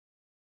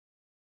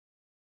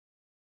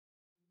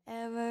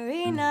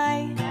Every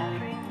night,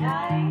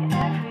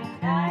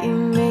 you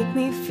make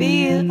me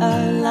feel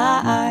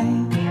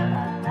alive.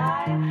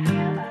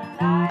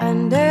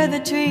 Under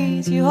the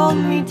trees, you hold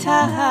me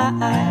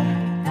tight.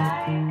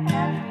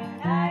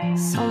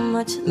 So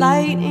much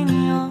light in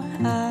your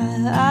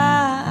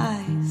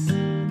eyes.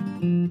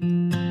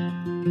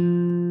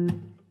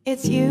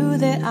 It's you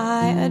that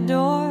I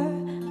adore.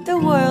 The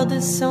world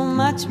is so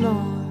much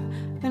more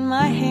when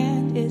my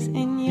hand is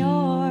in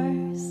yours.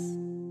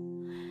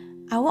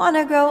 I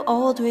wanna grow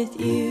old with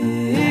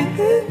you.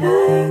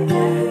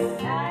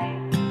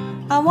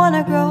 I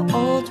wanna grow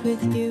old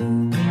with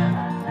you.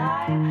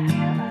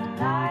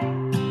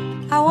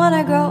 I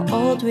wanna grow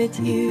old with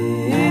you.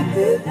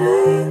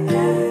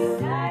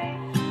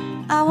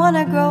 I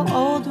wanna grow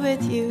old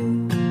with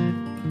you.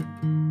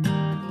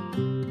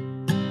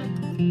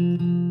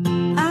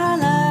 I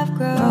love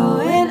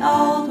growing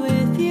old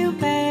with you,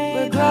 babe.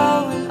 We're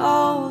growing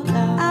old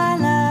now. I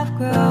love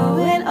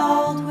growing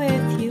old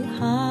with you,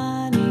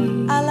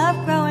 honey. I love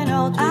growing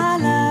old with you. I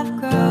love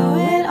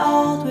growing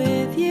old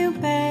with you,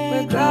 babe.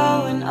 We're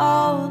growing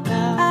old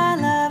now. I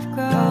love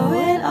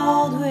growing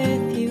old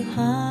with you,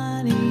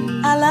 honey.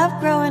 I love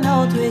growing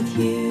old with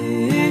you.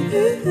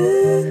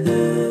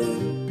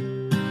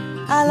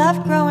 I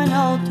love growing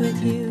old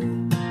with you.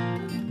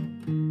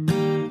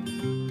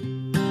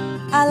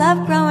 I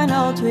love growing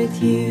old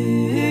with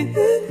you.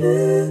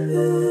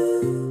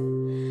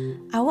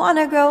 I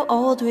wanna grow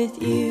old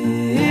with you.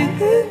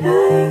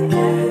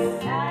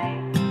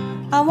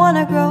 I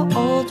wanna grow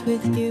old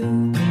with you.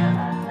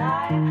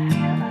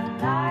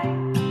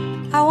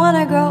 I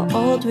wanna grow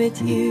old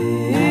with you.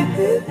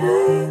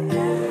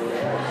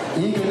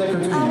 İyi günde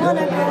kötü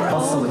günde,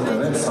 hastalıkta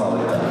ve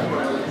sağlıkta.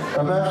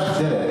 Ömer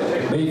Dere,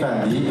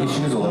 beyefendiyi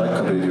eşiniz olarak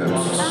kabul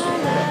ediyoruz.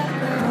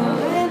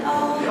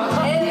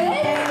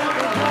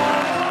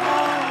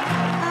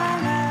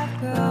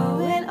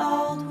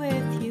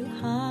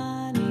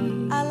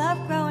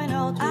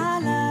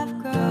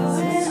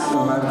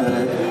 Ömer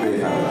Dere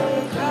beyefendi,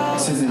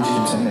 sizin hiç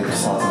kimsenin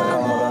etkisi altında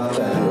kalmadan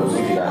kendi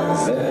özgür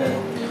iradenizle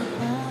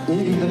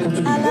iyi günde kötü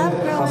günde,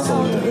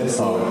 hastalıkta ve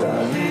sağlıkta.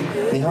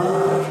 Nihan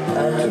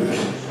Ertürk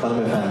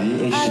hanımefendiyi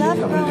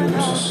eşliğe kabul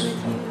ediyorsunuz.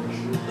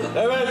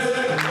 Evet.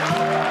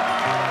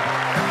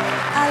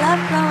 I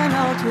love growing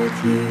old with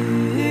you.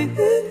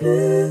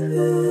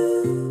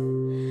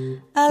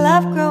 I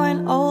love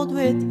growing old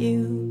with you.